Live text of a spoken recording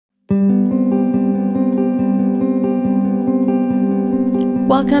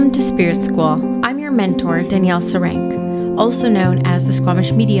Welcome to Spirit School. I'm your mentor, Danielle Sarank, also known as the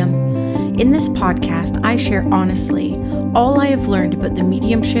Squamish Medium. In this podcast, I share honestly all I have learned about the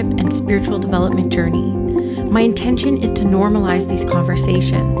mediumship and spiritual development journey. My intention is to normalize these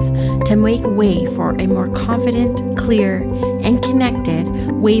conversations, to make way for a more confident, clear, and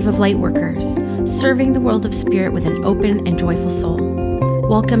connected wave of lightworkers, serving the world of spirit with an open and joyful soul.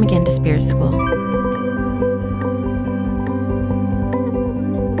 Welcome again to Spirit School.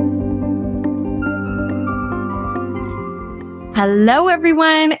 Hello,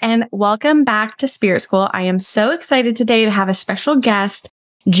 everyone, and welcome back to Spirit School. I am so excited today to have a special guest,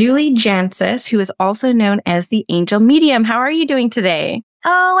 Julie Jancius, who is also known as the Angel Medium. How are you doing today?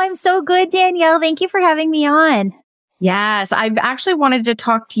 Oh, I'm so good, Danielle. Thank you for having me on. Yes, I've actually wanted to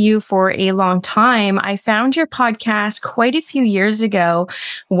talk to you for a long time. I found your podcast quite a few years ago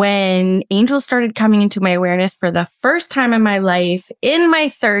when angels started coming into my awareness for the first time in my life in my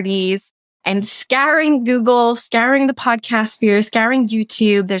 30s. And scouring Google, scouring the podcast sphere, scouring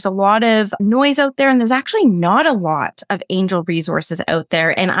YouTube, there's a lot of noise out there, and there's actually not a lot of angel resources out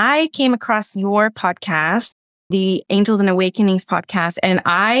there. And I came across your podcast, the Angels and Awakenings podcast, and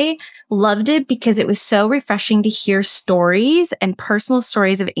I loved it because it was so refreshing to hear stories and personal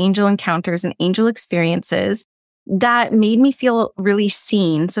stories of angel encounters and angel experiences that made me feel really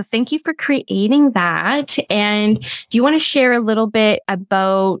seen. So thank you for creating that. And do you want to share a little bit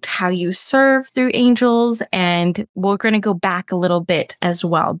about how you serve through angels? And we're going to go back a little bit as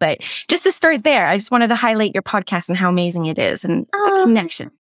well. But just to start there, I just wanted to highlight your podcast and how amazing it is and the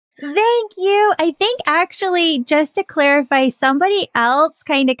connection. Thank you. I think actually, just to clarify, somebody else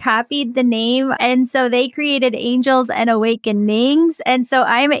kind of copied the name. And so they created Angels and Awakenings. And so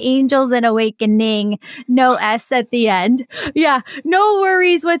I'm Angels and Awakening, no S at the end. Yeah, no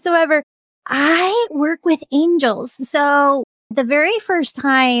worries whatsoever. I work with angels. So the very first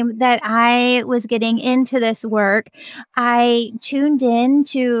time that I was getting into this work, I tuned in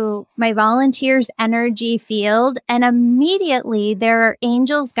to my volunteer's energy field, and immediately there are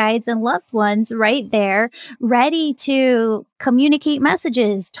angels, guides, and loved ones right there, ready to communicate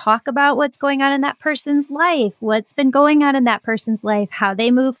messages, talk about what's going on in that person's life, what's been going on in that person's life, how they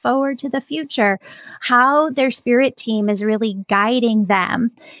move forward to the future, how their spirit team is really guiding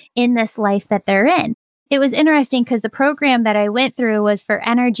them in this life that they're in. It was interesting because the program that I went through was for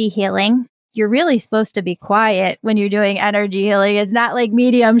energy healing. You're really supposed to be quiet when you're doing energy healing. It's not like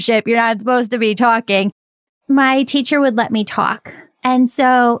mediumship. You're not supposed to be talking. My teacher would let me talk. And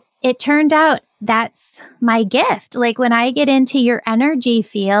so it turned out that's my gift. Like when I get into your energy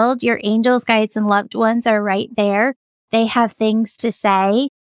field, your angels, guides, and loved ones are right there. They have things to say.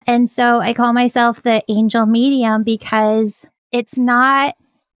 And so I call myself the Angel Medium because it's not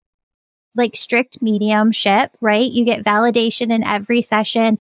like strict mediumship, right? You get validation in every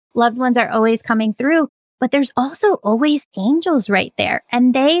session. Loved ones are always coming through, but there's also always angels right there.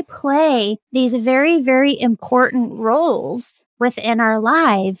 And they play these very, very important roles within our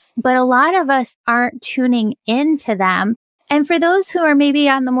lives, but a lot of us aren't tuning into them. And for those who are maybe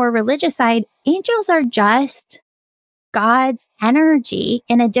on the more religious side, angels are just God's energy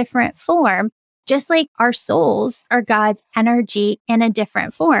in a different form, just like our souls are God's energy in a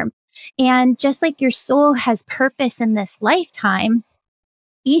different form. And just like your soul has purpose in this lifetime,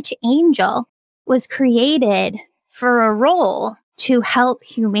 each angel was created for a role to help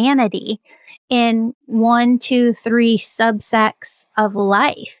humanity in 1, 2, 3 subsects of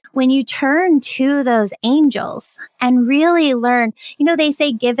life. When you turn to those angels and really learn, they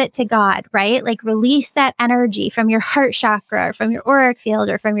say give it to God, right? Like release that energy from your heart chakra, or from your auric field,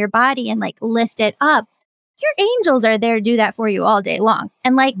 or from your body, and like lift it up. Your angels are there to do that for you all day long.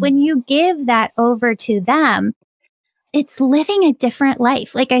 And like when you give that over to them, it's living a different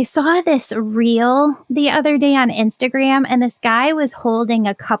life. Like I saw this reel the other day on Instagram, and this guy was holding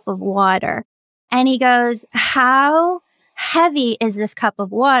a cup of water. And he goes, "How heavy is this cup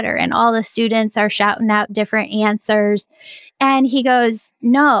of water?" And all the students are shouting out different answers. And he goes,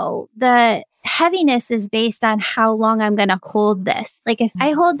 "No, the heaviness is based on how long I'm going to hold this. Like if I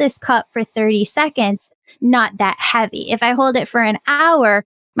hold this cup for 30 seconds, not that heavy. If I hold it for an hour,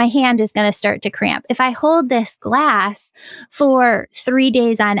 my hand is going to start to cramp. If I hold this glass for 3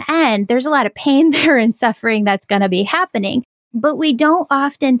 days on end, there's a lot of pain there and suffering that's going to be happening. But we don't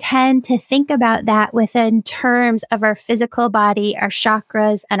often tend to think about that within terms of our physical body, our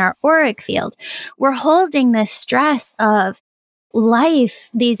chakras, and our auric field. We're holding this stress of life,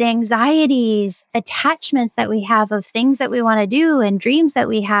 these anxieties, attachments that we have of things that we want to do and dreams that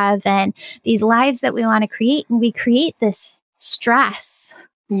we have and these lives that we want to create. And we create this stress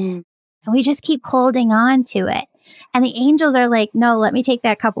and we just keep holding on to it. And the angels are like, no, let me take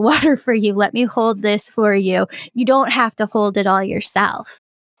that cup of water for you. Let me hold this for you. You don't have to hold it all yourself.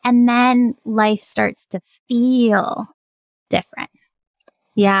 And then life starts to feel different.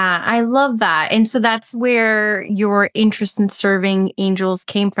 Yeah, I love that. And so that's where your interest in serving angels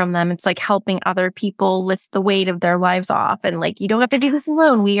came from them. It's like helping other people lift the weight of their lives off. And like, you don't have to do this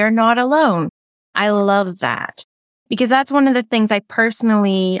alone. We are not alone. I love that because that's one of the things I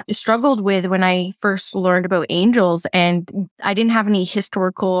personally struggled with when I first learned about angels. And I didn't have any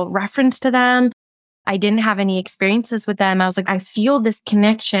historical reference to them. I didn't have any experiences with them. I was like, I feel this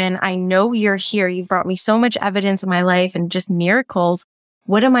connection. I know you're here. You've brought me so much evidence in my life and just miracles.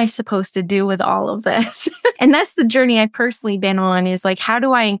 What am I supposed to do with all of this? And that's the journey I've personally been on, is like, how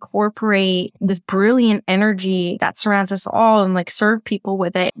do I incorporate this brilliant energy that surrounds us all and like serve people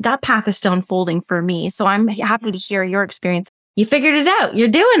with it? That path is still unfolding for me. So I'm happy to hear your experience. You figured it out. You're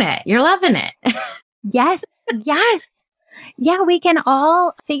doing it. You're loving it. Yes. Yes. Yeah, we can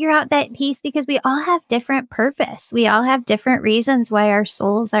all figure out that piece because we all have different purpose. We all have different reasons why our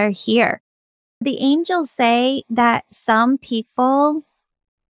souls are here. The angels say that some people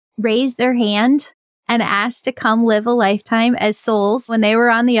raised their hand and asked to come live a lifetime as souls when they were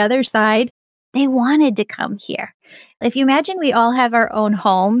on the other side. They wanted to come here. If you imagine we all have our own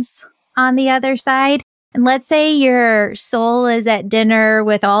homes on the other side, and let's say your soul is at dinner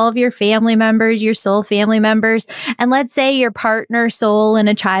with all of your family members, your soul family members, and let's say your partner soul and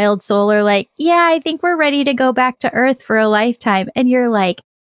a child soul are like, yeah, I think we're ready to go back to Earth for a lifetime. And you're like,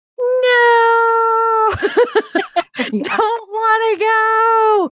 no, don't want to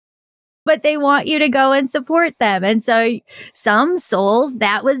go. But they want you to go and support them. And so some souls,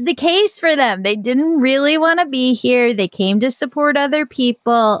 that was the case for them. They didn't really want to be here. They came to support other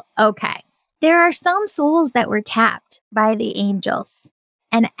people. Okay. There are some souls that were tapped by the angels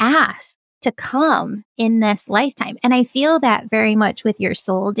and asked to come in this lifetime. And I feel that very much with your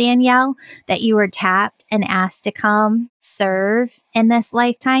soul, Danielle, that you were tapped and asked to come serve in this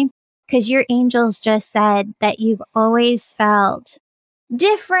lifetime, because your angels just said that you've always felt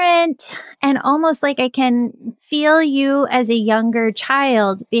different and almost like I can feel you as a younger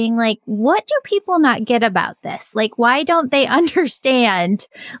child being like, what do people not get about this? Like, why don't they understand?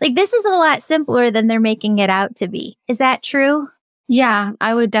 Like, this is a lot simpler than they're making it out to be. Is that true? Yeah,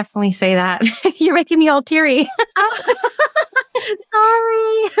 I would definitely say that. You're making me all teary.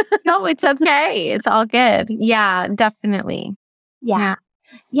 Sorry. No, it's okay. It's all good. Yeah, definitely. Yeah.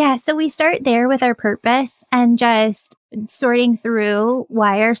 Yeah. So we start there with our purpose and just sorting through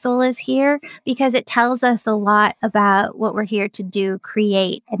why our soul is here, because it tells us a lot about what we're here to do,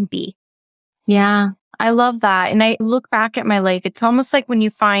 create, and be. Yeah, I love that. And I look back at my life. It's almost like when you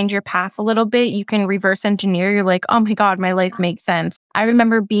find your path a little bit, you can reverse engineer. You're like, oh my God, my life makes sense. I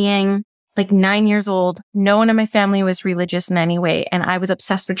remember being like 9 years old. No one in my family was religious in any way. And I was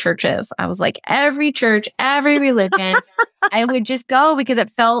obsessed with churches. I was like, every church, every religion. I would just go because it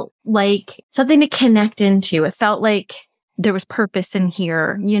felt like something to connect into. It felt like there was purpose in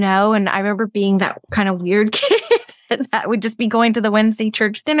here, you know? And I remember being that kind of weird kid that would just be going to the Wednesday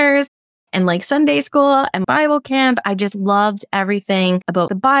church dinners and like Sunday school and Bible camp. I just loved everything about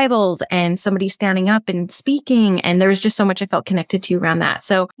the Bibles and somebody standing up and speaking. And there was just so much I felt connected to around that.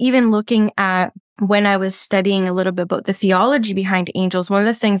 So even looking at when I was studying a little bit about the theology behind angels, one of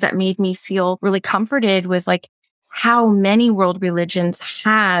the things that made me feel really comforted was like how many world religions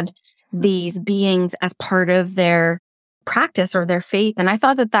had these beings as part of their practice or their faith. And I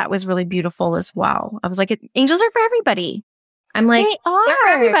thought that that was really beautiful as well. I was like, angels are for everybody. I'm like, they're for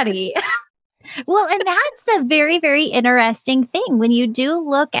everybody. Well, and that's the very, very interesting thing. When you do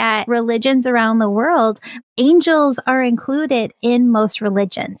look at religions around the world, angels are included in most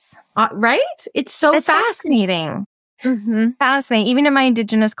religions. Right? It's so fascinating. Mm-hmm. Fascinating. Even in my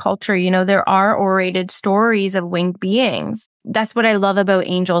indigenous culture, you know, there are orated stories of winged beings. That's what I love about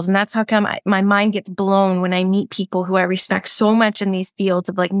angels. And that's how come my mind gets blown when I meet people who I respect so much in these fields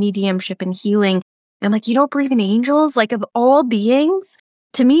of like mediumship and healing. I'm like, you don't believe in angels? Like, of all beings?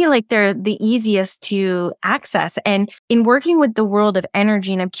 To me, like, they're the easiest to access. And in working with the world of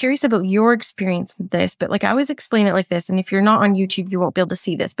energy, and I'm curious about your experience with this, but like, I always explain it like this. And if you're not on YouTube, you won't be able to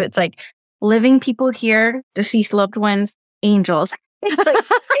see this, but it's like living people here, deceased loved ones, angels.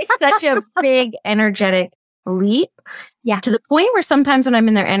 It's such a big energetic leap. Yeah. To the point where sometimes when I'm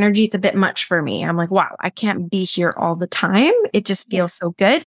in their energy, it's a bit much for me. I'm like, wow, I can't be here all the time. It just feels so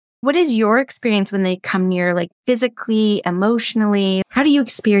good. What is your experience when they come near, like physically, emotionally? How do you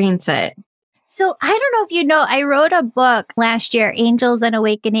experience it? So I don't know if you know, I wrote a book last year, Angels and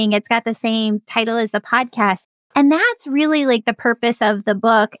Awakening. It's got the same title as the podcast. And that's really like the purpose of the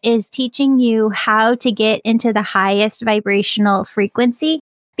book, is teaching you how to get into the highest vibrational frequency,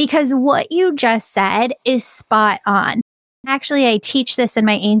 because what you just said is spot on. Actually, I teach this in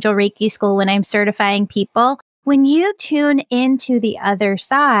my Angel Reiki school when I'm certifying people. When you tune into the other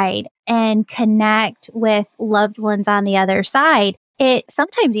side and connect with loved ones on the other side, it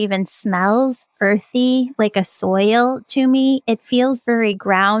sometimes even smells earthy, like a soil to me. It feels very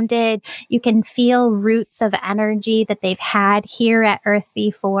grounded. You can feel roots of energy that they've had here at Earth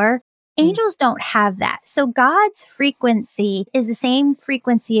before. Angels don't have that. So God's frequency is the same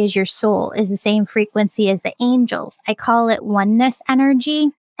frequency as your soul, is the same frequency as the angels. I call it oneness energy.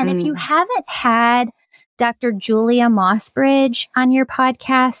 And if you haven't had Dr. Julia Mossbridge on your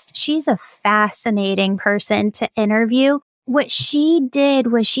podcast, she's a fascinating person to interview. What she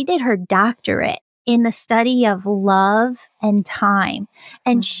did was she did her doctorate in the study of love and time.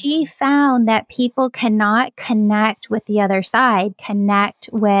 And she found that people cannot connect with the other side, connect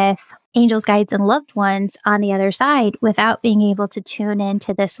with angels, guides, and loved ones on the other side without being able to tune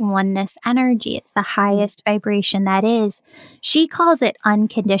into this oneness energy. It's the highest vibration that is. She calls it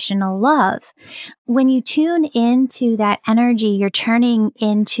unconditional love. When you tune into that energy, you're tuning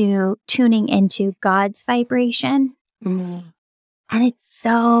into God's vibration. And it's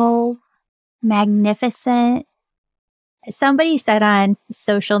so magnificent. Somebody said on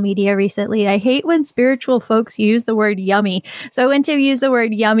social media recently, I hate when spiritual folks use the word yummy. So I went to use the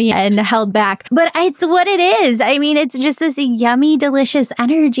word yummy and held back, but it's what it is. I mean, it's just this yummy, delicious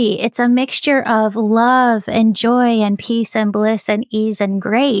energy. It's a mixture of love and joy and peace and bliss and ease and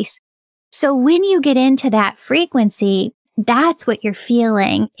grace. So when you get into that frequency, that's what you're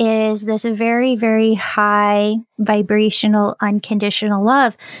feeling, is this very, very high vibrational, unconditional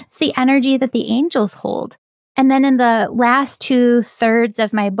love. It's the energy that the angels hold. And then in the last 2/3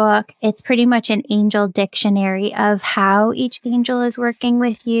 of my book, it's pretty much an angel dictionary of how each angel is working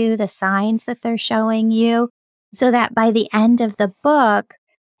with you, the signs that they're showing you, so that by the end of the book,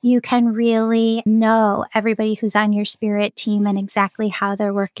 you can really know everybody who's on your spirit team and exactly how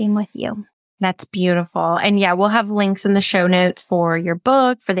they're working with you. That's beautiful. And yeah, we'll have links in the show notes for your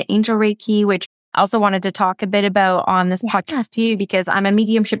book, for the Angel Reiki, which I also wanted to talk a bit about on this podcast too, because I'm a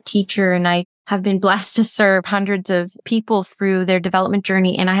mediumship teacher and I have been blessed to serve hundreds of people through their development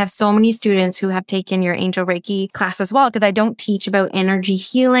journey. And I have so many students who have taken your Angel Reiki class as well, because I don't teach about energy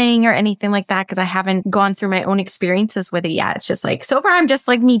healing or anything like that, because I haven't gone through my own experiences with it yet. It's just like, so far, I'm just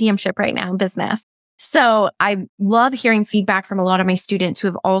like mediumship right now, business. So I love hearing feedback from a lot of my students who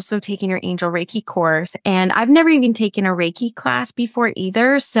have also taken your Angel Reiki course. And I've never even taken a Reiki class before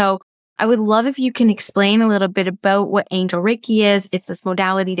either. So I would love if you can explain a little bit about what Angel Reiki is. It's this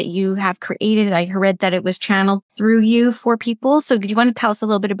modality that you have created. I read that it was channeled through you for people. So do you want to tell us a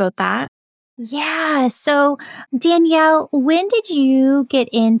little bit about that? Yeah. So Danielle, when did you get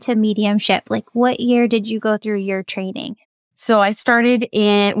into mediumship? Like what year did you go through your training? So I started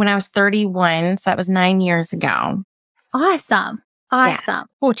when I was 31. So that was 9 years ago. Awesome. Yeah.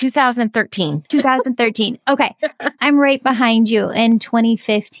 Oh, 2013. 2013. Okay. I'm right behind you in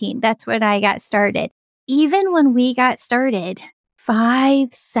 2015. That's when I got started. Even when we got started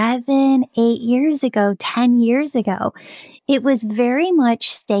 5, 7, 8 years ago, 10 years ago, it was very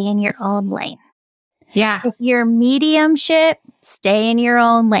much stay in your own lane. Yeah. If you're mediumship, stay in your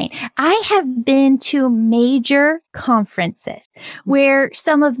own lane. I have been to major conferences where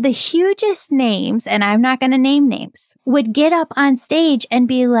some of the hugest names, and I'm not going to name names, would get up on stage and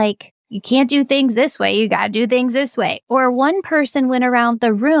be like, you can't do things this way. You got to do things this way. Or one person went around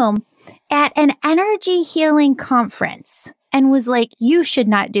the room at an energy healing conference and was like, you should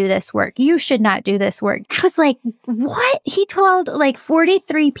not do this work. You should not do this work. I was like, what? He told like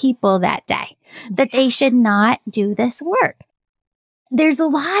 43 people that day that they should not do this work. There's a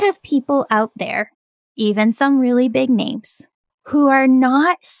lot of people out there, even some really big names, who are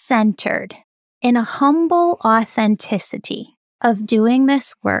not centered in a humble authenticity of doing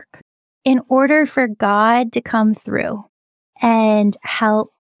this work in order for God to come through and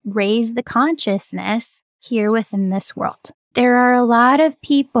help raise the consciousness here within this world. There are a lot of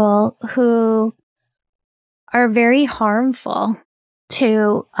people who are very harmful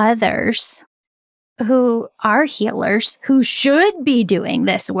to others, who are healers, who should be doing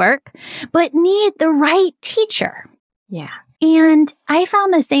this work, but need the right teacher. Yeah. And I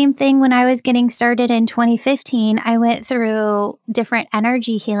found the same thing when I was getting started in 2015. I went through different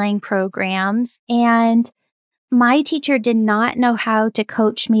energy healing programs, and my teacher did not know how to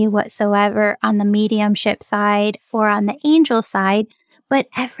coach me whatsoever on the mediumship side or on the angel side, But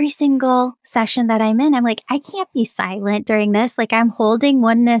every single session that I'm in, I'm like, I can't be silent during this. Like I'm holding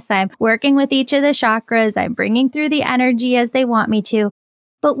oneness. I'm working with each of the chakras. I'm bringing through the energy as they want me to.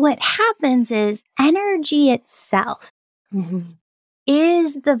 But what happens is energy itself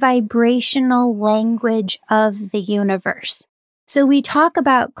is the vibrational language of the universe. So we talk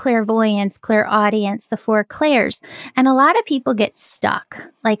about clairvoyance, clairaudience, the four clairs, and a lot of people get stuck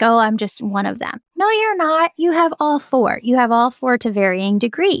like, oh, I'm just one of them. No, you're not. You have all four. You have all four to varying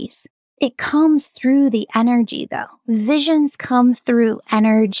degrees. It comes through the energy though. Visions come through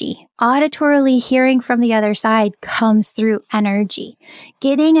energy. Auditorily hearing from the other side comes through energy.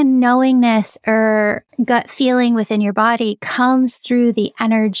 Getting a knowingness or gut feeling within your body comes through the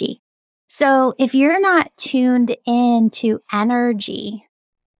energy. So if you're not tuned into energy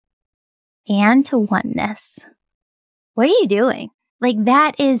and to oneness, what are you doing? Like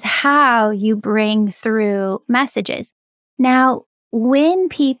that is how you bring through messages. Now, when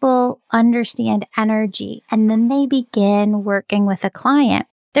people understand energy and then they begin working with a client,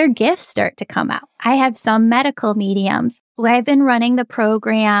 their gifts start to come out. I have some medical mediums who I've been running the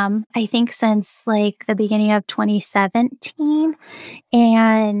program, I think since like the beginning of 2017.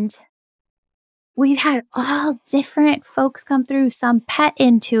 And we've had all different folks come through, some pet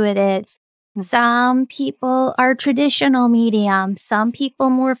intuitives. Some people are traditional mediums. Some people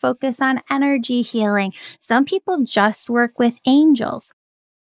more focus on energy healing. Some people just work with angels.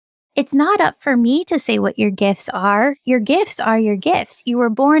 It's not up for me to say what your gifts are. Your gifts are your gifts. You were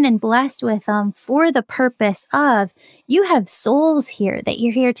born and blessed with them for the purpose of you have souls here that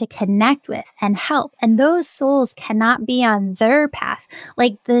you're here to connect with and help. And those souls cannot be on their path.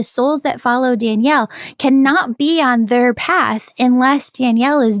 Like the souls that follow Danielle cannot be on their path unless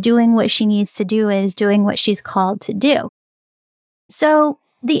Danielle is doing what she needs to do and is doing what she's called to do. So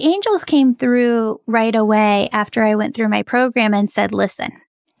the angels came through right away after I went through my program and said, listen,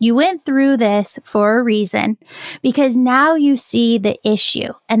 you went through this for a reason because now you see the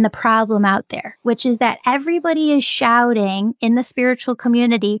issue and the problem out there, which is that everybody is shouting in the spiritual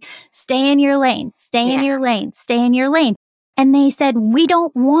community, stay in your lane, stay in your lane, stay in your lane. And they said, we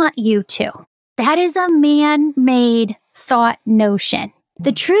don't want you to. That is a man-made thought notion.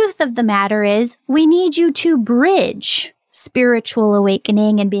 The truth of the matter is we need you to bridge spiritual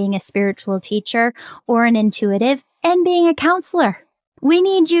awakening and being a spiritual teacher or an intuitive and being a counselor. We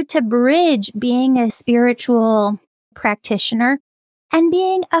need you to bridge being a spiritual practitioner and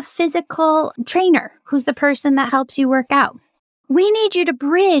being a physical trainer who's the person that helps you work out. We need you to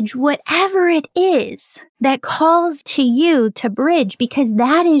bridge whatever it is that calls to you to bridge because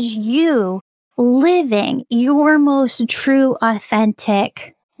that is you living your most true,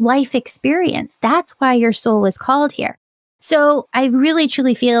 authentic life experience. That's why your soul was called here. So I really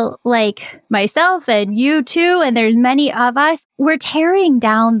truly feel like myself and you too, and there's many of us, we're tearing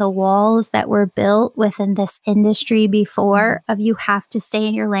down the walls that were built within this industry before of you have to stay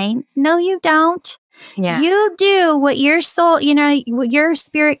in your lane. No, you don't. Yeah. You do what your soul, what your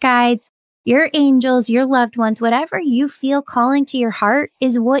spirit guides, your angels, your loved ones, whatever you feel calling to your heart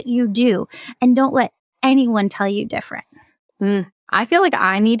is what you do. And don't let anyone tell you different. I feel like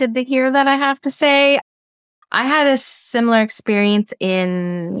I needed to hear that, I have to say. I had a similar experience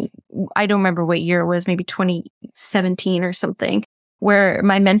in, I don't remember what year it was, maybe 2017 or something, where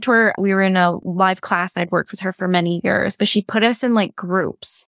my mentor, we were in a live class and I'd worked with her for many years, but she put us in like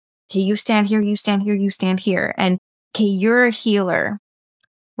groups. Okay, you stand here, you stand here, you stand here. And okay, you're a healer,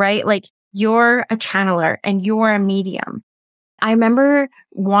 right? Like you're a channeler and you're a medium. I remember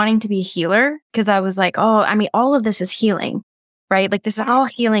wanting to be a healer because I was like, oh, I mean, all of this is healing, right? Like this is all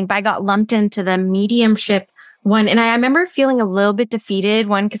healing, but I got lumped into the mediumship one. And I remember feeling a little bit defeated,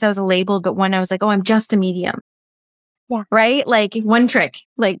 one, because I was labeled, but one, I was like, oh, I'm just a medium. Yeah. Right? Like one trick,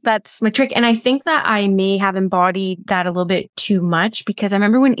 like that's my trick. And I think that I may have embodied that a little bit too much because I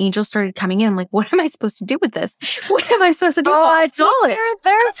remember when angels started coming in, I'm like, what am I supposed to do with this? What am I supposed to do? Oh, it's all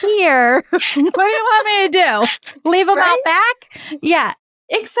they're here. What do you want me to do? Leave them out back? Yeah,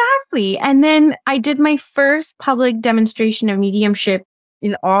 exactly. And then I did my first public demonstration of mediumship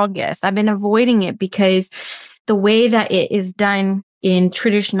in August. I've been avoiding it because the way that it is done in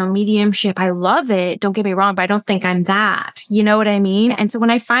traditional mediumship, I love it. Don't get me wrong, but I don't think I'm that. You know what I mean? And so when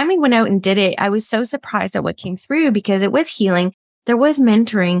I finally went out and did it, I was so surprised at what came through because it was healing. There was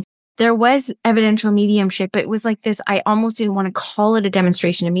mentoring. There was evidential mediumship. But it was like this, I almost didn't want to call it a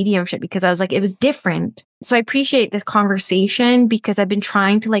demonstration of mediumship because I was like, it was different. So I appreciate this conversation because I've been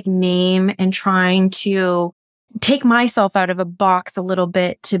trying to like name and trying to take myself out of a box a little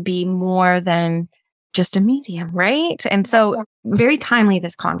bit to be more than just a medium, right? And so very timely,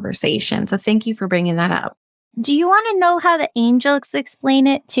 this conversation. So thank you for bringing that up. Do you want to know how the angels explain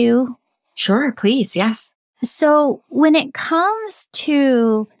it too? Sure, please. Yes. So when it comes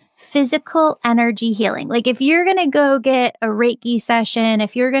to physical energy healing, like if you're going to go get a Reiki session,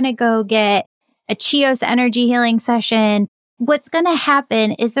 if you're going to go get a Chios energy healing session, what's going to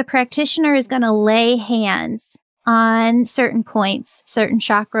happen is the practitioner is going to lay hands on certain points, certain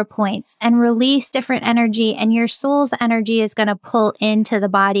chakra points, and release different energy. And your soul's energy is going to pull into the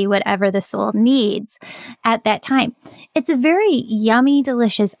body whatever the soul needs at that time. It's a very yummy,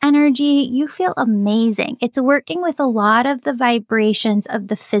 delicious energy. You feel amazing. It's working with a lot of the vibrations of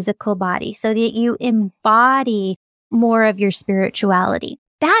the physical body so that you embody more of your spirituality.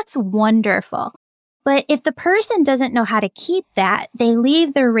 That's wonderful. But if the person doesn't know how to keep that, they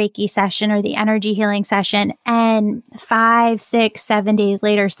leave their Reiki session or the energy healing session, and 5, 6, 7 days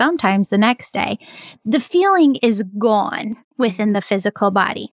later, sometimes the next day, the feeling is gone within the physical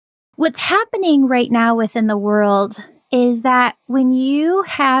body. What's happening right now within the world is that when you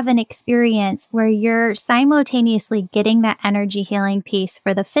have an experience where you're simultaneously getting that energy healing piece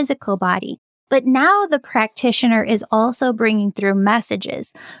for the physical body, but now the practitioner is also bringing through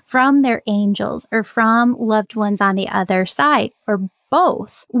messages from their angels or from loved ones on the other side, or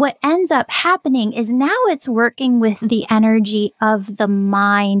both. What ends up happening is now it's working with the energy of the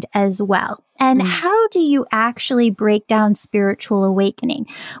mind as well. And how do you actually break down spiritual awakening?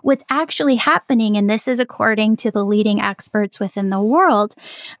 What's actually happening, and this is according to the leading experts within the world,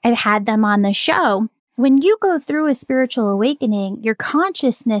 I've had them on the show. When you go through a spiritual awakening, your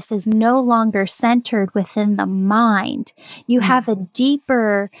consciousness is no longer centered within the mind. You have a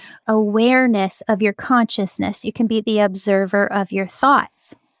deeper awareness of your consciousness. You can be the observer of your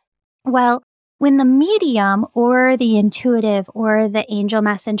thoughts. Well, when the medium or the intuitive or the angel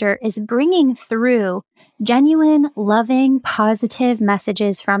messenger is bringing through genuine, loving, positive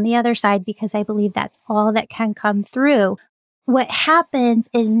messages from the other side, because I believe that's all that can come through, what happens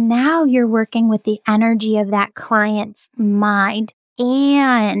is now you're working with the energy of that client's mind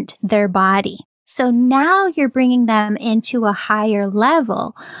and their body. So now you're bringing them into a higher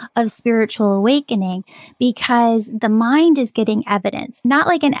level of spiritual awakening because the mind is getting evidence, not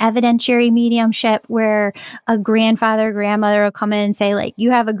like an evidentiary mediumship where a grandfather or grandmother will come in and say, like,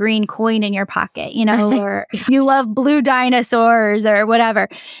 you have a green coin in your pocket, or you love blue dinosaurs or whatever.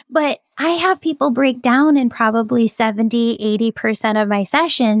 But I have people break down in probably 70, 80% of my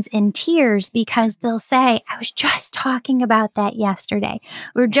sessions in tears because they'll say, I was just talking about that yesterday.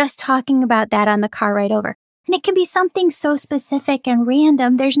 We were just talking about that on the car ride over. And it can be something so specific and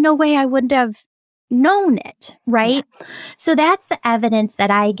random. There's no way I would have known it, right? Yeah. So that's the evidence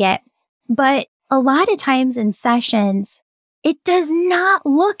that I get. But a lot of times in sessions, it does not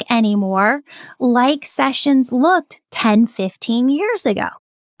look anymore like sessions looked 10, 15 years ago.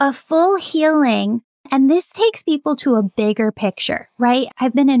 A full healing, and this takes people to a bigger picture, right?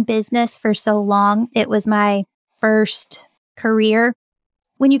 I've been in business for so long. It was my first career.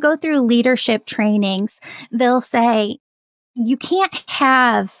 When you go through leadership trainings, they'll say, you can't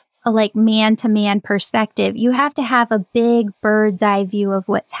have a man-to-man perspective. You have to have a big bird's eye view of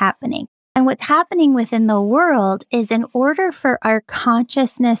what's happening. And what's happening within the world is in order for our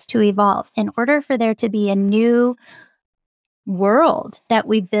consciousness to evolve, in order for there to be a new world that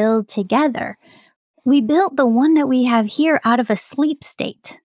we build together, we built the one that we have here out of a sleep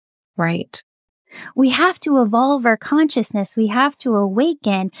state. Right. We have to evolve our consciousness. We have to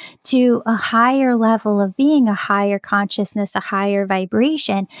awaken to a higher level of being, a higher consciousness, a higher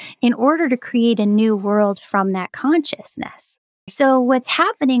vibration in order to create a new world from that consciousness. So what's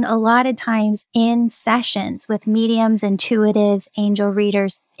happening a lot of times in sessions with mediums, intuitives, angel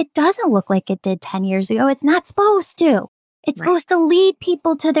readers, it doesn't look like it did 10 years ago. It's not supposed to. It's supposed to lead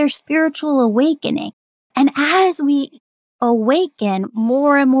people to their spiritual awakening. And as we awaken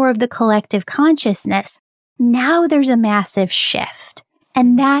more and more of the collective consciousness, now there's a massive shift.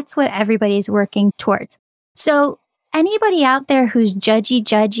 And that's what everybody's working towards. So anybody out there who's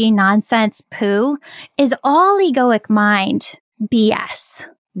judgy, nonsense poo is all egoic mind BS.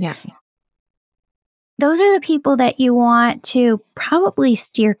 Yeah. Those are the people that you want to probably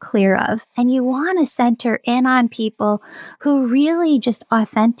steer clear of. And you want to center in on people who really just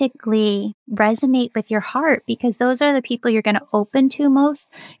authentically resonate with your heart, because those are the people you're going to open to most,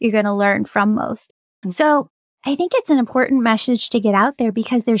 you're going to learn from most. So I think it's an important message to get out there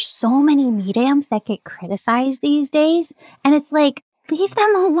because there's so many mediums that get criticized these days. And it's like, leave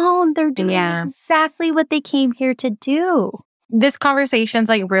them alone. They're doing exactly what they came here to do. This conversation's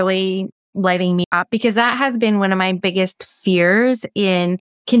really lighting me up because that has been one of my biggest fears in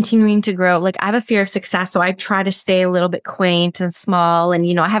continuing to grow. Like I have a fear of success. So I try to stay a little bit quaint and small.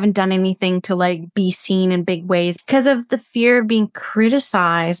 And, I haven't done anything to like be seen in big ways because of the fear of being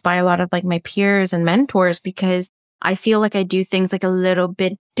criticized by a lot of like my peers and mentors, because I feel like I do things like a little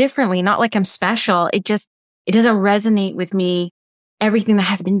bit differently. Not like I'm special. It doesn't resonate with me, everything that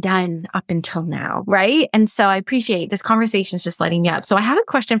has been done up until now. Right. And so I appreciate this conversation is just lighting me up. So I have a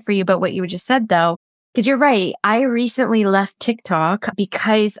question for you about what you just said though. Because you're right. I recently left TikTok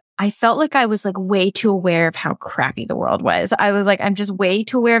because I felt like I was like way too aware of how crappy the world was. I was like, I'm just way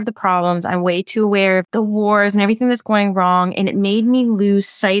too aware of the problems. I'm way too aware of the wars and everything that's going wrong. And it made me lose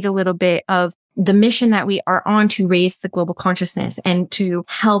sight a little bit of the mission that we are on to raise the global consciousness and to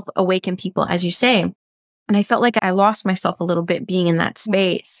help awaken people, as you say. And I felt like I lost myself a little bit being in that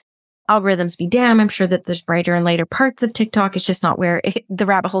space. Algorithms be damned. I'm sure that there's brighter and lighter parts of TikTok. It's just not where the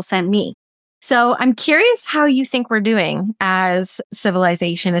rabbit hole sent me. So I'm curious how you think we're doing as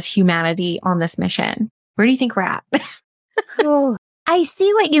civilization, as humanity on this mission. Where do you think we're at? Oh, I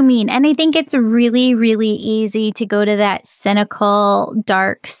see what you mean. And I think it's really, really easy to go to that cynical,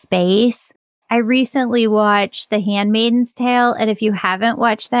 dark space. I recently watched The Handmaid's Tale. And if you haven't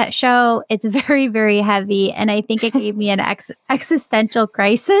watched that show, it's very, very heavy. And I think it gave me an existential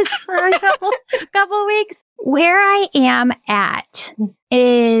crisis for a couple weeks. Where I am at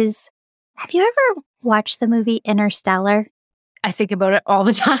is... Have you ever watched the movie Interstellar? I think about it all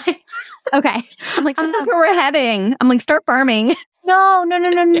the time. Okay. I'm like, this is where we're heading. I'm like, start farming. No.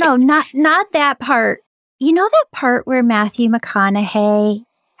 Not that part. You know that part where Matthew McConaughey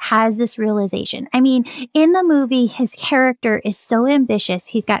has this realization? I mean, in the movie, his character is so ambitious.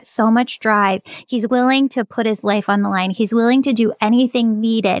 He's got so much drive. He's willing to put his life on the line. He's willing to do anything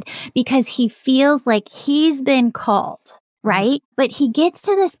needed because he feels like he's been called. Right? But he gets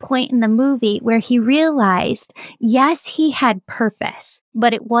to this point in the movie where he realized, yes, he had purpose,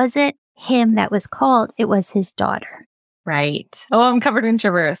 but it wasn't him that was called. It was his daughter. Right. Oh, I'm covered in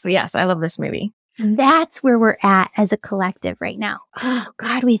gibberish. Yes, I love this movie. That's where we're at as a collective right now. Oh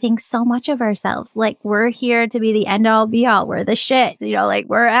God, we think so much of ourselves. Like we're here to be the end all be all. We're the shit, like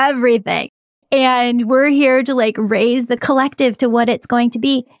we're everything. And we're here to like raise the collective to what it's going to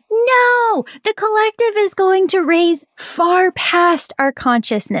be. No, the collective is going to raise far past our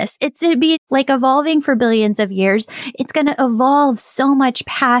consciousness. It's going to be like evolving for billions of years. It's going to evolve so much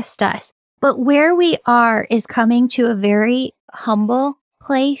past us. But where we are is coming to a very humble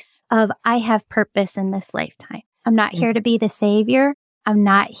place of, I have purpose in this lifetime. I'm not here to be the savior. I'm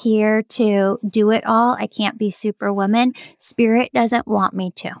not here to do it all. I can't be Superwoman. Spirit doesn't want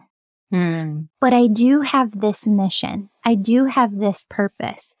me to. But I do have this mission. I do have this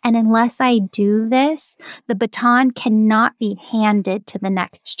purpose. And unless I do this, the baton cannot be handed to the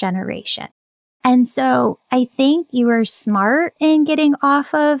next generation. And so I think you are smart in getting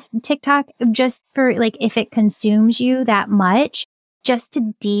off of TikTok just for like, if it consumes you that much, just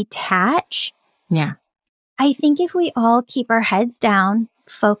to detach. Yeah. I think if we all keep our heads down,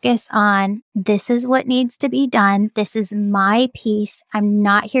 focus on this is what needs to be done. This is my piece. I'm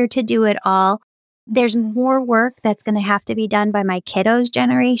not here to do it all. There's more work that's going to have to be done by my kiddos'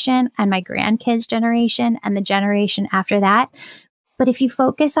 generation and my grandkids' generation and the generation after that. But if you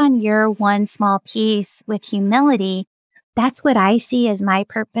focus on your one small piece with humility, that's what I see as my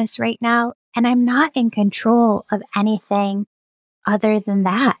purpose right now. And I'm not in control of anything other than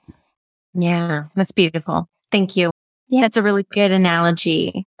that. Yeah, that's beautiful. Thank you. Yeah. That's a really good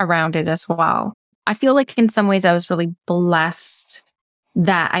analogy around it as well. I feel like in some ways I was really blessed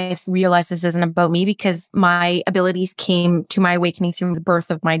that I realized this isn't about me because my abilities came to my awakening through the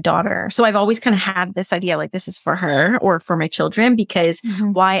birth of my daughter. So I've always kind of had this idea like this is for her or for my children because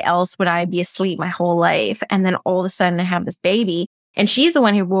why else would I be asleep my whole life? And then all of a sudden I have this baby. And she's the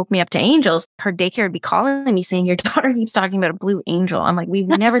one who woke me up to angels. Her daycare would be calling me saying, your daughter keeps talking about a blue angel. I'm like, we've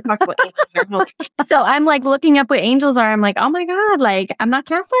never talked about angels. So I'm like looking up what angels are. I'm like, oh my God, like I'm not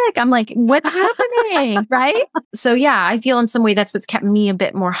Catholic. I'm like, what's happening? Right? So yeah, I feel in some way that's what's kept me a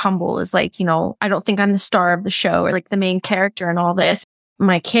bit more humble is like, I don't think I'm the star of the show or like the main character and all this.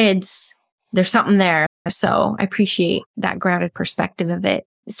 My kids, there's something there. So I appreciate that grounded perspective of it.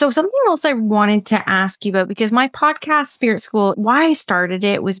 So something else I wanted to ask you about, because my podcast, Spirit School, why I started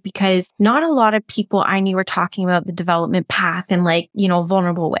it was because not a lot of people I knew were talking about the development path in like,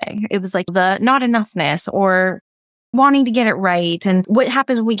 vulnerable way. It was like the not enoughness or wanting to get it right and what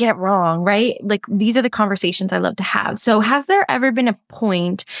happens when we get it wrong, right? Like these are the conversations I love to have. So has there ever been a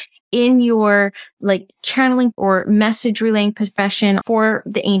point in your like channeling or message relaying profession for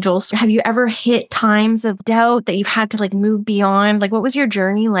the angels? Have you ever hit times of doubt that you've had to like move beyond? Like what was your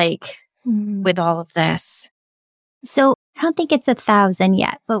journey like with all of this? So I don't think it's 1,000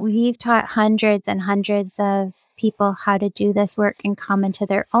 yet, but we've taught hundreds and hundreds of people how to do this work and come into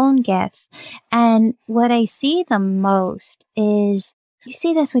their own gifts. And what I see the most is, you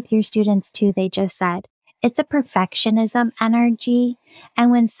see this with your students too, they just said, it's a perfectionism energy.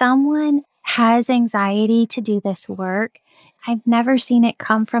 And when someone has anxiety to do this work, I've never seen it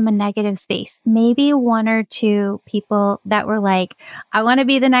come from a negative space. Maybe one or two people that were like, I want to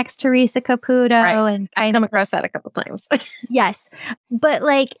be the next Teresa Caputo. Right. And I come across that a couple times. yes, but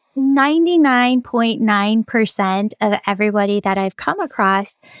like 99.9% of everybody that I've come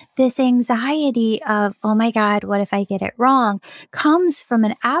across, this anxiety of, oh my God, what if I get it wrong, comes from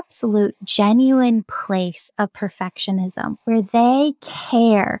an absolute genuine place of perfectionism where they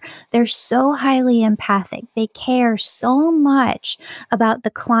care. They're so highly empathic. They care so much about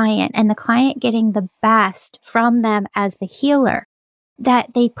the client and the client getting the best from them as the healer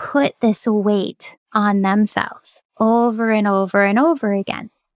that they put this weight on themselves over and over and over again.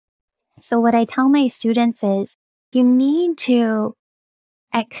 So what I tell my students is, you need to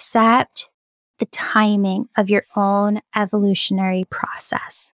accept the timing of your own evolutionary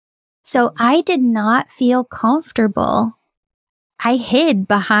process. So I did not feel comfortable. I hid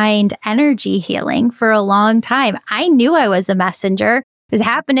behind energy healing for a long time. I knew I was a messenger. It was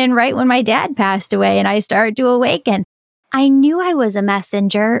happening right when my dad passed away and I started to awaken. I knew I was a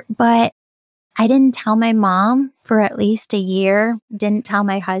messenger, but I didn't tell my mom for at least a year, didn't tell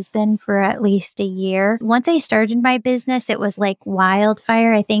my husband for at least a year. Once I started my business, it was like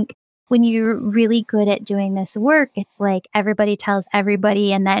wildfire. I think when you're really good at doing this work, it's like everybody tells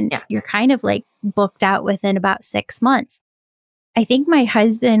everybody, and then you're kind of like booked out within about 6 months. I think my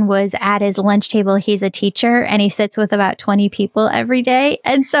husband was at his lunch table. He's a teacher and he sits with about 20 people every day.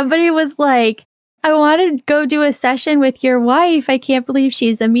 And somebody was like, I want to go do a session with your wife. I can't believe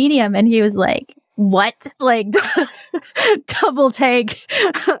she's a medium. And he was like, what? Like, double take.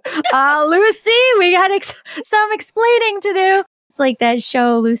 Lucy, we got some explaining to do. It's like that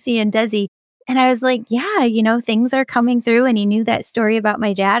show, Lucy and Desi. And I was like, yeah, things are coming through. And he knew that story about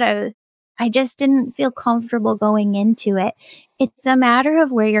my dad. I just didn't feel comfortable going into it. It's a matter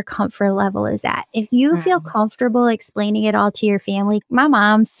of where your comfort level is at. If you feel comfortable explaining it all to your family, my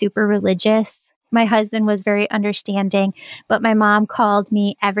mom's super religious. My husband was very understanding, but my mom called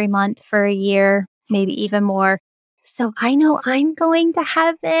me every month for a year, maybe even more. So I know I'm going to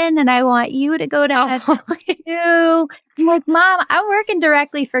heaven and I want you to go to heaven too. I'm like, Mom, I'm working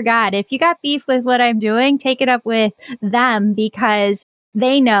directly for God. If you got beef with what I'm doing, take it up with them because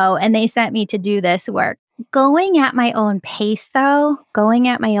they know and they sent me to do this work. Going at my own pace, though, going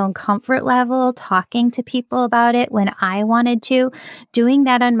at my own comfort level, talking to people about it when I wanted to, doing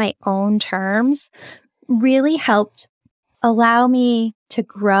that on my own terms really helped allow me to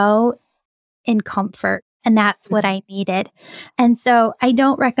grow in comfort. And that's what I needed. And so I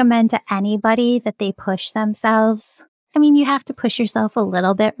don't recommend to anybody that they push themselves. I mean, you have to push yourself a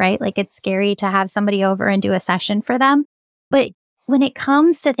little bit, right? Like it's scary to have somebody over and do a session for them. But when it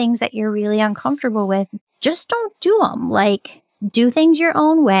comes to things that you're really uncomfortable with, just don't do them. Like, do things your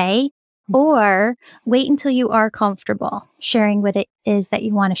own way or wait until you are comfortable sharing what it is that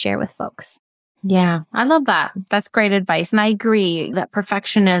you want to share with folks. Yeah, I love that. That's great advice. And I agree that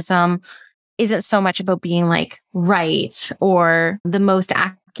perfectionism isn't so much about being like right or the most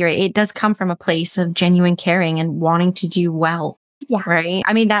accurate. It does come from a place of genuine caring and wanting to do well. Yeah. Right.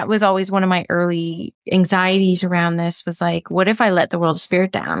 I mean, that was always one of my early anxieties around this was like, what if I let the world of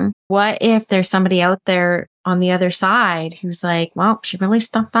spirit down? What if there's somebody out there on the other side who's like, well, she really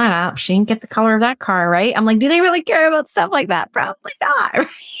stuffed that up. She didn't get the color of that car, right? I'm like, do they really care about stuff like that? Probably not.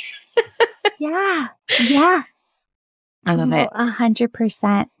 Yeah. Yeah. I love it.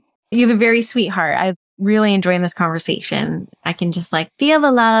 100%. You have a very sweet heart. I'm really enjoying this conversation. I can just like feel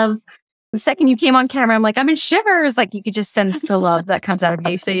the love. The second you came on camera, I'm like, I'm in shivers. Like you could just sense the love that comes out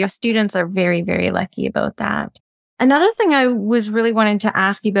of you. So your students are very, very lucky about that. Another thing I was really wanting to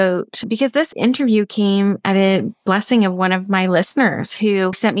ask you about, because this interview came at a blessing of one of my listeners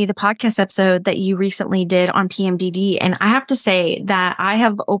who sent me the podcast episode that you recently did on PMDD. And I have to say that I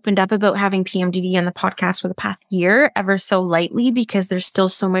have opened up about having PMDD on the podcast for the past year ever so lightly because there's still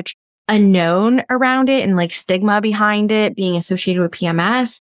so much unknown around it and like stigma behind it being associated with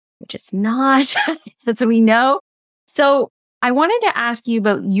PMS. Which it's not, as we know. So I wanted to ask you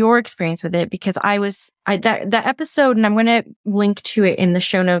about your experience with it because that episode, and I'm going to link to it in the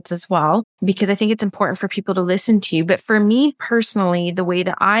show notes as well, because I think it's important for people to listen to. But for me personally, the way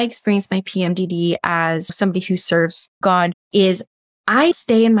that I experience my PMDD as somebody who serves God is I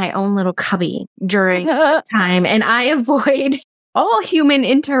stay in my own little cubby during time and I avoid all human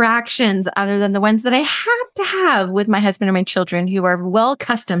interactions other than the ones that I have to have with my husband and my children who are well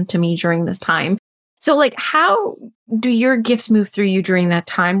accustomed to me during this time. So like, how do your gifts move through you during that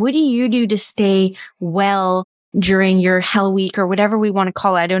time? What do you do to stay well during your hell week or whatever we want to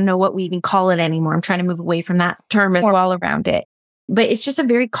call it? I don't know what we even call it anymore. I'm trying to move away from that term as well around it, but it's just a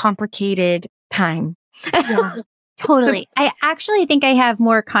very complicated time. Yeah. Totally. I actually think I have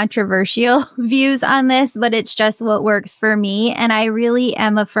more controversial views on this, but it's just what works for me. And I really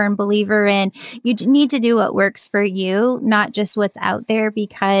am a firm believer in you need to do what works for you, not just what's out there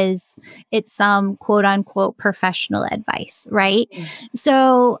because it's some quote unquote professional advice, right?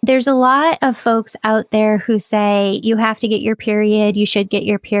 So there's a lot of folks out there who say you have to get your period. You should get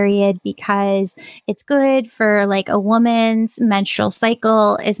your period because it's good for like a woman's menstrual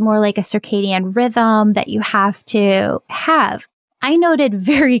cycle is more like a circadian rhythm that you have to have. I noted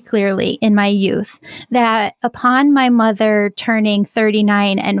very clearly in my youth that upon my mother turning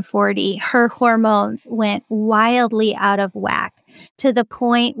 39 and 40, her hormones went wildly out of whack to the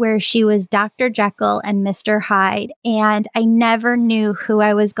point where she was Dr. Jekyll and Mr. Hyde, and I never knew who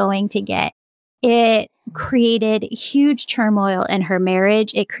I was going to get. It created huge turmoil in her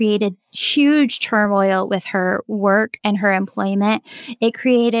marriage. It created huge turmoil with her work and her employment. It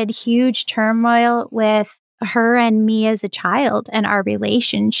created huge turmoil with her and me as a child and our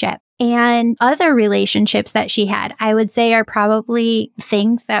relationship. And other relationships that she had, I would say, are probably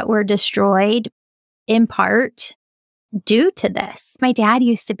things that were destroyed in part due to this. My dad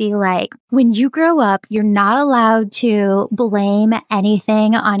used to be like, when you grow up, you're not allowed to blame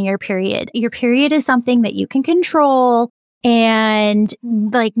anything on your period. Your period is something that you can control and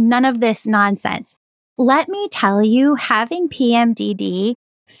like none of this nonsense. Let me tell you, having PMDD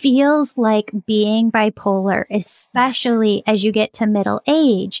feels like being bipolar, especially as you get to middle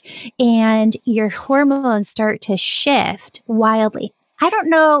age and your hormones start to shift wildly. I don't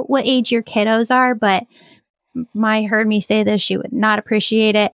know what age your kiddos are, but my heard me say this, she would not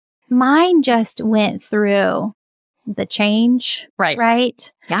appreciate it. Mine just went through the change,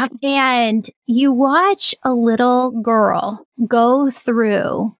 right? Yeah. And you watch a little girl go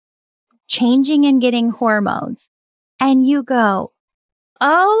through changing and getting hormones, and you go,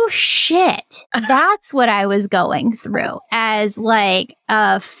 oh shit, that's what I was going through as like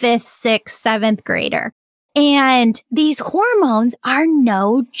a 5th, 6th, 7th grader. And these hormones are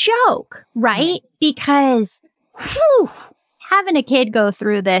no joke, right? Because having a kid go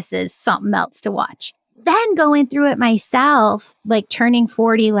through this is something else to watch. Then going through it myself, like turning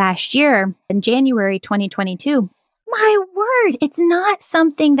 40 last year in January 2022, my word, it's not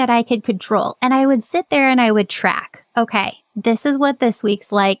something that I could control. And I would sit there and I would track. Okay, this is what this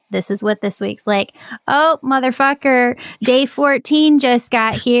week's like. This is what this week's like. Oh, motherfucker, day 14 just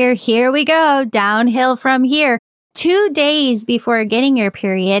got here. Here we go. Downhill from here. 2 days before getting your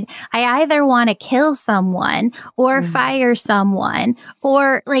period, I either want to kill someone or fire someone,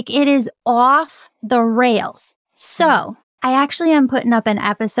 or like it is off the rails. So I actually am putting up an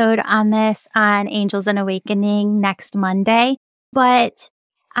episode on this on Angels and Awakening next Monday, but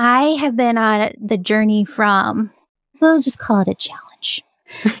I have been on the journey from, we'll just call it a challenge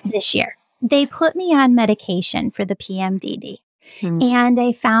this year. They put me on medication for the PMDD, and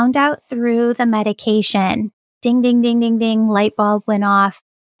I found out through the medication, ding, ding, ding, ding, ding, light bulb went off.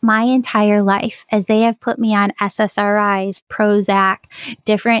 My entire life, as they have put me on SSRIs, Prozac,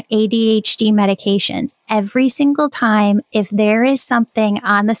 different ADHD medications, every single time, if there is something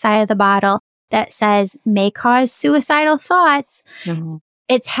on the side of the bottle that says may cause suicidal thoughts,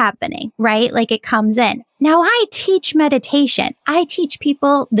 it's happening, right? Like it comes in. Now I teach meditation. I teach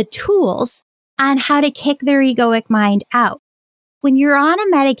people the tools on how to kick their egoic mind out. When you're on a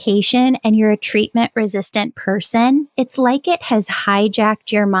medication and you're a treatment resistant person, it's like it has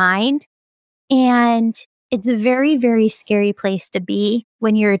hijacked your mind. And it's a very, very scary place to be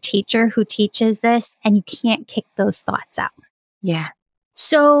when you're a teacher who teaches this and you can't kick those thoughts out. Yeah.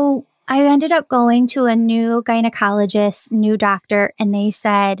 So I ended up going to a new gynecologist, new doctor, and they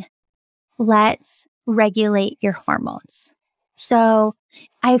said, let's regulate your hormones. So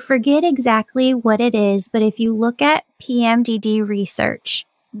I forget exactly what it is, but if you look at PMDD research,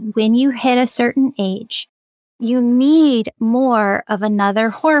 when you hit a certain age, you need more of another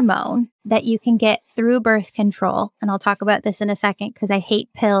hormone that you can get through birth control. And I'll talk about this in a second because I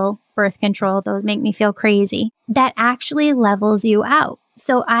hate pill birth control. Those make me feel crazy. That actually levels you out.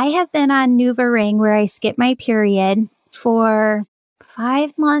 So I have been on NuvaRing where I skip my period for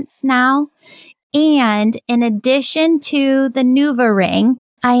 5 months now. And in addition to the NuvaRing,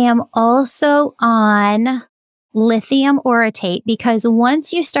 I am also on lithium orotate because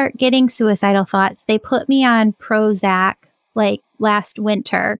once you start getting suicidal thoughts, they put me on Prozac like last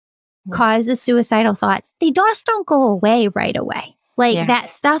winter causes suicidal thoughts, they just don't go away right away. Like that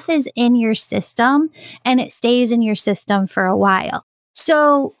stuff is in your system and it stays in your system for a while.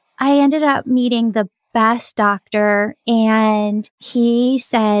 So I ended up meeting the best doctor and he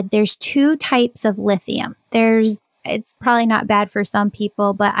said there's 2 types of lithium. It's probably not bad for some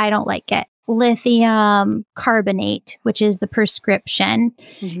people, but I don't like it. Lithium carbonate, which is the prescription.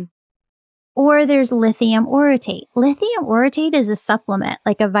 Mm-hmm. Or there's lithium orotate. Lithium orotate is a supplement,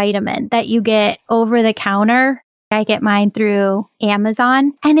 like a vitamin that you get over the counter. I get mine through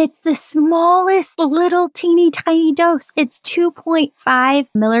Amazon and it's the smallest little teeny tiny dose. It's 2.5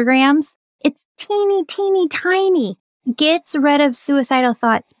 milligrams. It's teeny, teeny, tiny. Gets rid of suicidal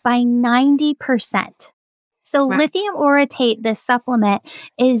thoughts by 90%. So lithium orotate, this supplement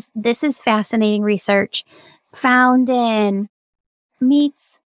this is fascinating research found in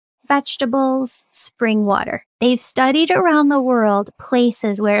meats, vegetables, spring water. They've studied around the world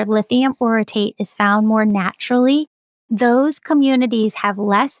places where lithium orotate is found more naturally. Those communities have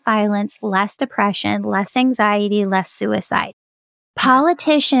less violence, less depression, less anxiety, less suicide.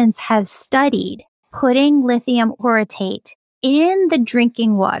 Politicians have studied putting lithium orotate in the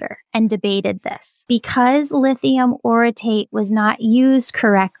drinking water and debated this. Because lithium orotate was not used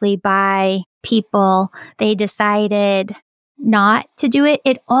correctly by people, they decided not to do it.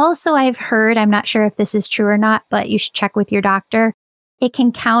 It also, I've heard, I'm not sure if this is true or not, but you should check with your doctor. It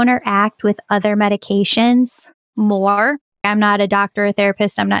can counteract with other medications more. I'm not a doctor or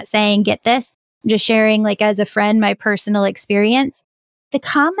therapist. I'm not saying get this. I'm just sharing, like, as a friend, my personal experience. The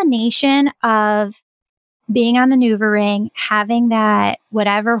combination of being on the NuvaRing, having that,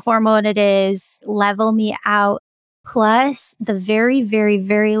 whatever hormone it is, level me out, plus the very, very,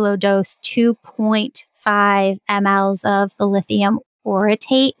 very low dose, 2.5 mLs of the lithium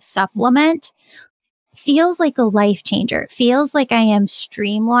orotate supplement, feels like a life changer. It feels like I am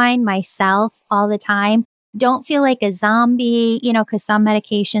streamlined myself all the time. Don't feel like a zombie, because some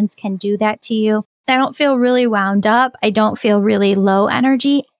medications can do that to you. I don't feel really wound up. I don't feel really low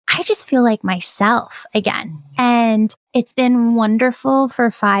energy. I just feel like myself again. And it's been wonderful for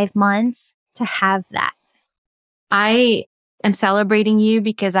 5 months to have that. I am celebrating you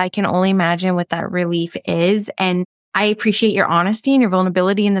because I can only imagine what that relief is. And I appreciate your honesty and your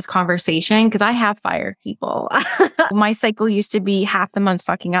vulnerability in this conversation because I have fired people. My cycle used to be half the month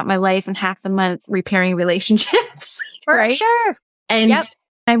fucking up my life and half the month repairing relationships. For sure. And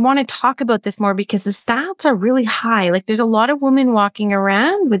I want to talk about this more because the stats are really high. Like there's a lot of women walking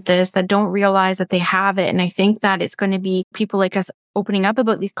around with this that don't realize that they have it. And I think that it's going to be people like us opening up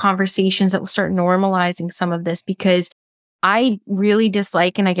about these conversations that will start normalizing some of this, because I really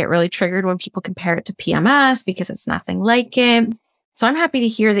dislike and I get really triggered when people compare it to PMS because it's nothing like it. So I'm happy to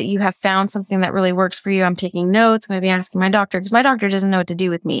hear that you have found something that really works for you. I'm taking notes. I'm going to be asking my doctor because my doctor doesn't know what to do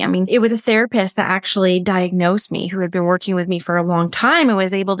with me. I mean, it was a therapist that actually diagnosed me who had been working with me for a long time and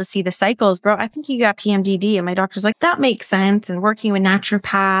was able to see the cycles. Bro, I think you got PMDD. And my doctor's like, that makes sense. And working with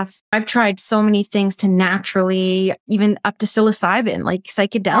naturopaths, I've tried so many things to naturally, even up to psilocybin, like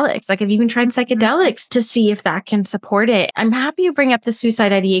psychedelics. Like I've even tried psychedelics to see if that can support it. I'm happy you bring up the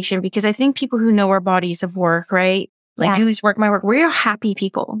suicide ideation because I think people who know our bodies of work, right? Like Julie's work, my work, we are happy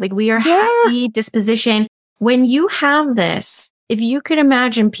people. Like we are happy disposition. When you have this, if you could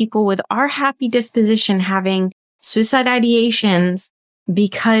imagine people with our happy disposition having suicide ideations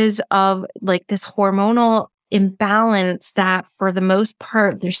because of like this hormonal imbalance that for the most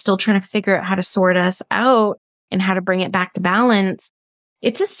part, they're still trying to figure out how to sort us out and how to bring it back to balance.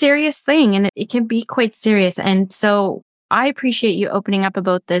 It's a serious thing and it can be quite serious. And so I appreciate you opening up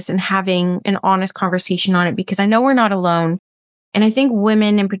about this and having an honest conversation on it because I know we're not alone. And I think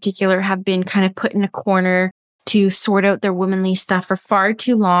women in particular have been kind of put in a corner to sort out their womanly stuff for far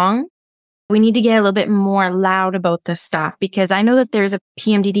too long. We need to get a little bit more loud about this stuff because I know that there's a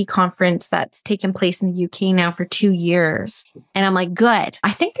PMDD conference that's taken place in the UK now for 2 years. And I'm like, good.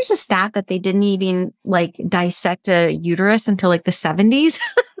 I think there's a stat that they didn't even like dissect a uterus until like the 70s.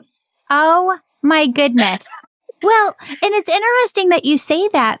 Oh my goodness. Well, and it's interesting that you say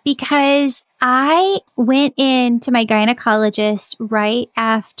that because I went into my gynecologist right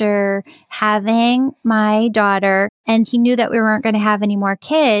after having my daughter, and he knew that we weren't going to have any more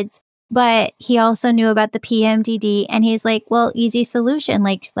kids, but he also knew about the PMDD, and he's like, well, easy solution.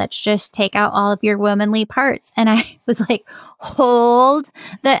 Like, let's just take out all of your womanly parts. And I was like, hold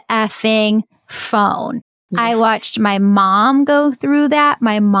the effing phone. I watched my mom go through that.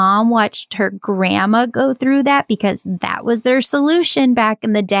 My mom watched her grandma go through that because that was their solution back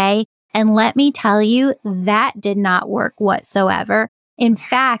in the day. And let me tell you, that did not work whatsoever. In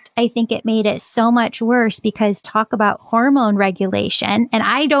fact, I think it made it so much worse because talk about hormone regulation. And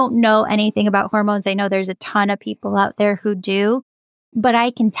I don't know anything about hormones. I know there's a ton of people out there who do, but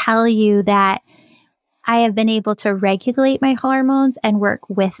I can tell you that I have been able to regulate my hormones and work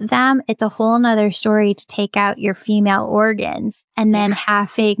with them. It's a whole nother story to take out your female organs and then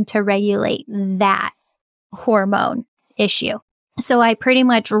having to regulate that hormone issue. So I pretty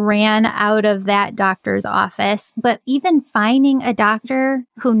much ran out of that doctor's office, but even finding a doctor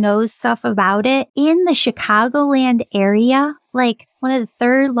who knows stuff about it in the Chicagoland area, like one of the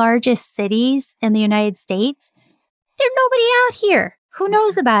third largest cities in the United States, there's nobody out here who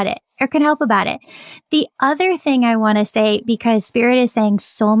knows about it or can help about it. The other thing I want to say, because Spirit is saying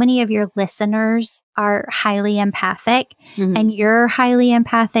so many of your listeners are highly empathic and you're highly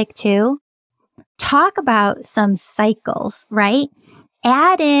empathic too. Talk about some cycles, right?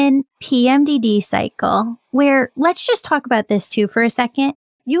 Add in PMDD cycle, where let's just talk about this too for a second.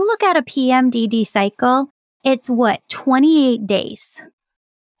 You look at a PMDD cycle, it's what, 28 days.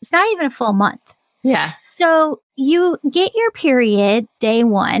 It's not even a full month. Yeah. So you get your period day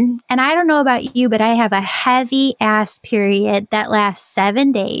one, and I don't know about you, but I have a heavy ass period that lasts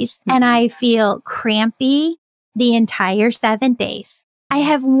 7 days, and I feel crampy the entire 7 days. I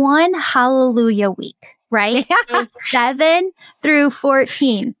have one hallelujah week, right? So 7 through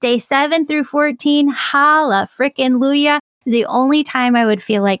 14. Day 7 through 14, holla frickin' luya, is the only time I would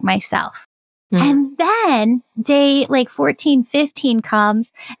feel like myself. And then day like 14, 15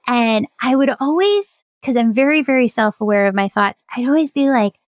 comes, and I would always, because I'm very, very self-aware of my thoughts, I'd always be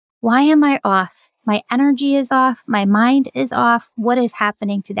like, why am I off? My energy is off. My mind is off. What is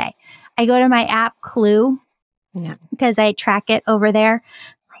happening today? I go to my app Clue. Yeah. Because I track it over there.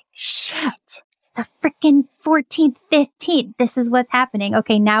 Like, shit, it's the freaking 14th, 15th. This is what's happening.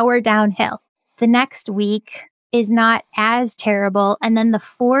 Okay, now we're downhill. The next week is not as terrible. And then the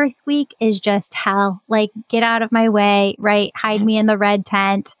 4th week is just hell. Like, get out of my way, right? Hide me in the red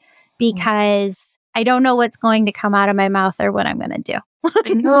tent because I don't know what's going to come out of my mouth or what I'm going to do. I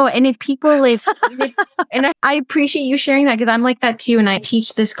know. And if people and I appreciate you sharing that because I'm like that too. And I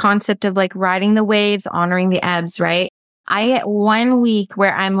teach this concept of like riding the waves, honoring the ebbs, right? I get 1 week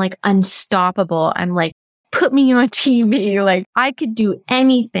where I'm like unstoppable. I'm like, put me on TV. Like I could do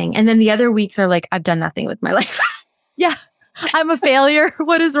anything. And then the other weeks are like, I've done nothing with my life. Yeah. I'm a failure.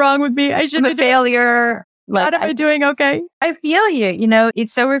 What is wrong with me? I'm a failure. Like, what am I doing? Okay. I feel you. You know,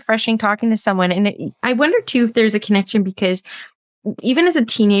 it's so refreshing talking to someone. And I wonder too if there's a connection because even as a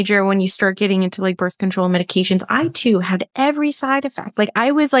teenager, when you start getting into like birth control medications, I too had every side effect. Like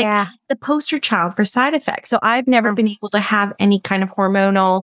I was like the poster child for side effects. So I've never been able to have any kind of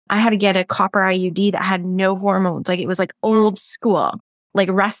hormonal. I had to get a copper IUD that had no hormones. Like it was like old school, like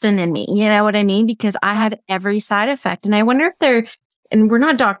resting in me. You know what I mean? Because I had every side effect. And I wonder if and we're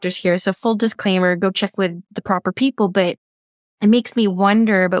not doctors here. So full disclaimer, go check with the proper people. But it makes me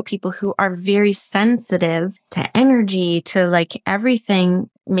wonder about people who are very sensitive to energy, to like everything.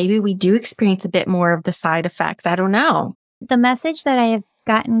 Maybe we do experience a bit more of the side effects. I don't know. The message that I have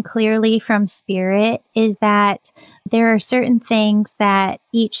gotten clearly from Spirit is that there are certain things that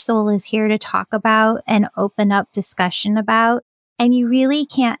each soul is here to talk about and open up discussion about. And you really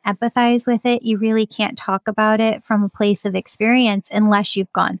can't empathize with it. You really can't talk about it from a place of experience unless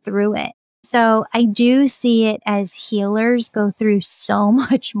you've gone through it. So I do see it as healers go through so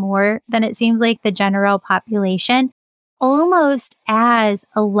much more than it seems like the general population, almost as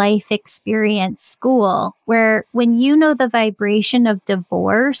a life experience school where when you know the vibration of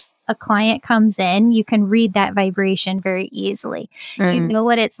divorce, a client comes in, you can read that vibration very easily. You know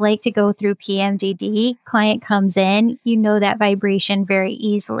what it's like to go through PMDD, client comes in, you know that vibration very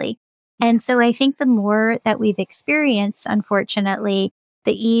easily. And so I think the more that we've experienced, unfortunately,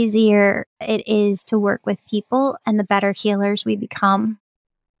 the easier it is to work with people and the better healers we become.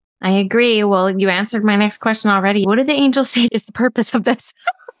 I agree. Well, you answered my next question already. What do the angels say is the purpose of this?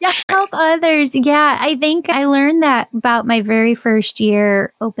 Yeah, help others. Yeah, I think I learned that about my very first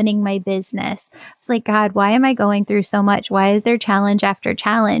year opening my business. It's like, God, why am I going through so much? Why is there challenge after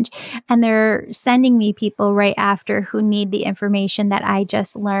challenge? And they're sending me people right after who need the information that I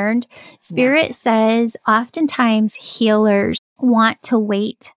just learned. Spirit says oftentimes healers want to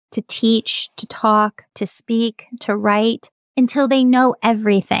wait to teach, to talk, to speak, to write until they know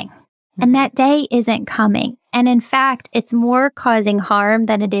everything. And that day isn't coming. And in fact, it's more causing harm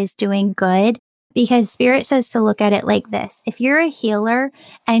than it is doing good because Spirit says to look at it like this. If you're a healer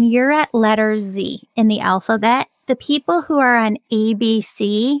and you're at letter Z in the alphabet, the people who are on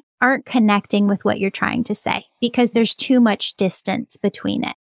ABC aren't connecting with what you're trying to say because there's too much distance between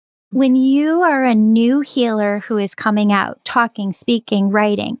it. When you are a new healer who is coming out, talking, speaking,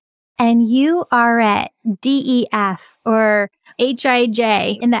 writing, and you are at DEF or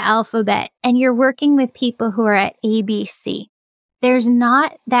HIJ in the alphabet, and you're working with people who are at ABC, there's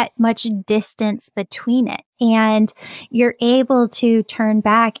not that much distance between it. And you're able to turn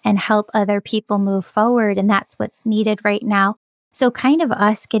back and help other people move forward. And that's what's needed right now. So kind of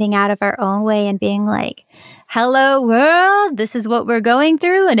us getting out of our own way and being like, hello world, this is what we're going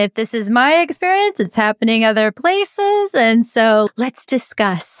through. And if this is my experience, it's happening other places. And so let's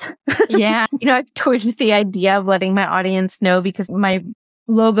discuss. Yeah. I've toyed with the idea of letting my audience know because my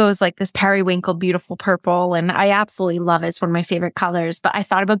logo is like this periwinkle, beautiful purple. And I absolutely love it. It's one of my favorite colors. But I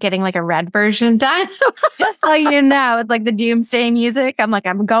thought about getting like a red version done. Just like now, it's like the doomsday music. I'm like,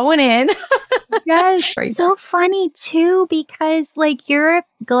 I'm going in. Yes. So funny too, because like you're a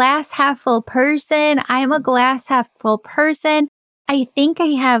glass half full person. I'm a glass half full person. I think I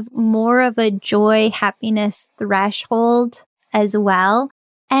have more of a joy, happiness threshold as well.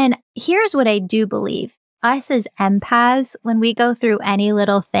 And here's what I do believe. Us as empaths, when we go through any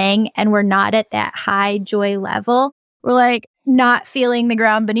little thing and we're not at that high joy level, we're like not feeling the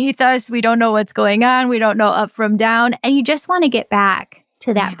ground beneath us. We don't know what's going on. We don't know up from down. And you just want to get back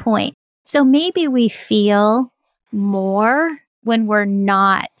to that point. So maybe we feel more when we're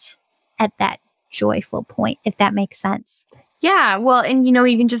not at that joyful point, if that makes sense. Yeah. Well, and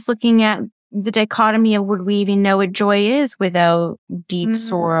even just looking at the dichotomy of would we even know what joy is without deep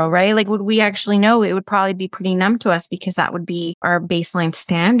sorrow, right? Like, would we actually know? It would probably be pretty numb to us because that would be our baseline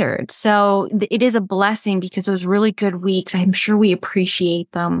standard. So it is a blessing because those really good weeks, I'm sure we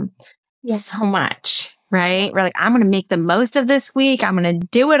appreciate them so much. Right? We're like, I'm going to make the most of this week. I'm going to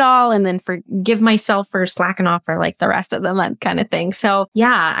do it all and then forgive myself for slacking off for like the rest of the month kind of thing. So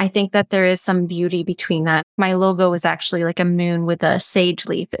yeah, I think that there is some beauty between that. My logo is actually like a moon with a sage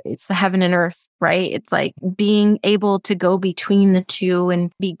leaf. It's the heaven and earth, right? It's like being able to go between the two and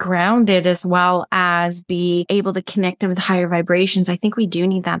be grounded as well as be able to connect with higher vibrations. I think we do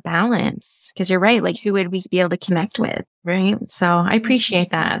need that balance because you're right. Like who would we be able to connect with? Right. So I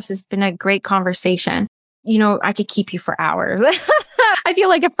appreciate that. This has been a great conversation. I could keep you for hours. I feel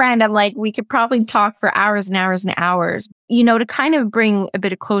like a friend. I'm like, we could probably talk for hours and hours and hours, to kind of bring a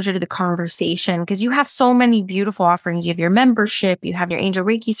bit of closure to the conversation because you have so many beautiful offerings. You have your membership, you have your Angel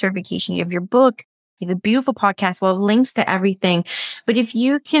Reiki certification, you have your book, you have a beautiful podcast, well, links to everything. But if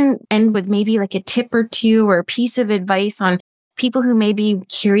you can end with maybe like a tip or two or a piece of advice on people who may be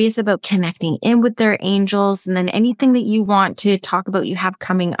curious about connecting in with their angels, and then anything that you want to talk about you have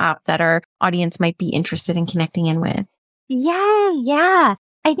coming up that our audience might be interested in connecting in with. Yeah.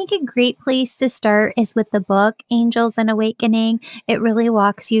 I think a great place to start is with the book, Angels and Awakening. It really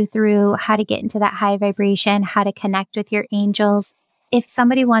walks you through how to get into that high vibration, how to connect with your angels. If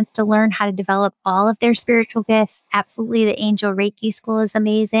somebody wants to learn how to develop all of their spiritual gifts, absolutely the Angel Reiki School is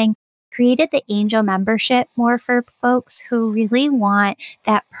amazing. Created the Angel membership more for folks who really want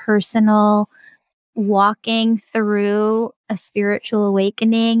that personal walking through a spiritual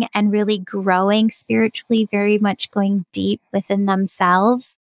awakening and really growing spiritually, very much going deep within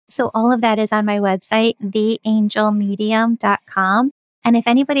themselves. So all of that is on my website, theangelmedium.com. And if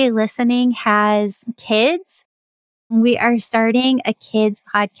anybody listening has kids, we are starting a kids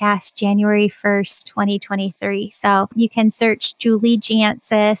podcast January 1st, 2023. So you can search Julie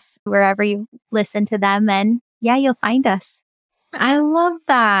Jancius wherever you listen to them. And yeah, you'll find us. I love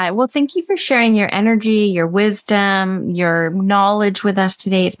that. Well, thank you for sharing your energy, your wisdom, your knowledge with us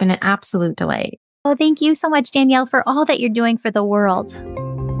today. It's been an absolute delight. Oh, thank you so much, Danielle, for all that you're doing for the world.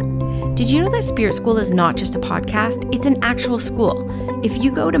 Did you know that Spirit School is not just a podcast? It's an actual school. If you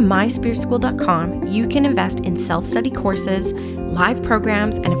go to myspiritschool.com, you can invest in self-study courses, live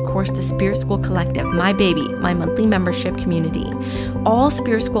programs, and of course the Spirit School Collective, my baby, my monthly membership community. All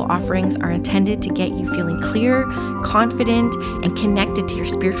Spirit School offerings are intended to get you feeling clear, confident, and connected to your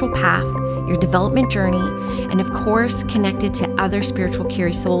spiritual path, your development journey, and of course, connected to other spiritual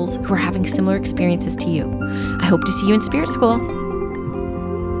curious souls who are having similar experiences to you. I hope to see you in Spirit School.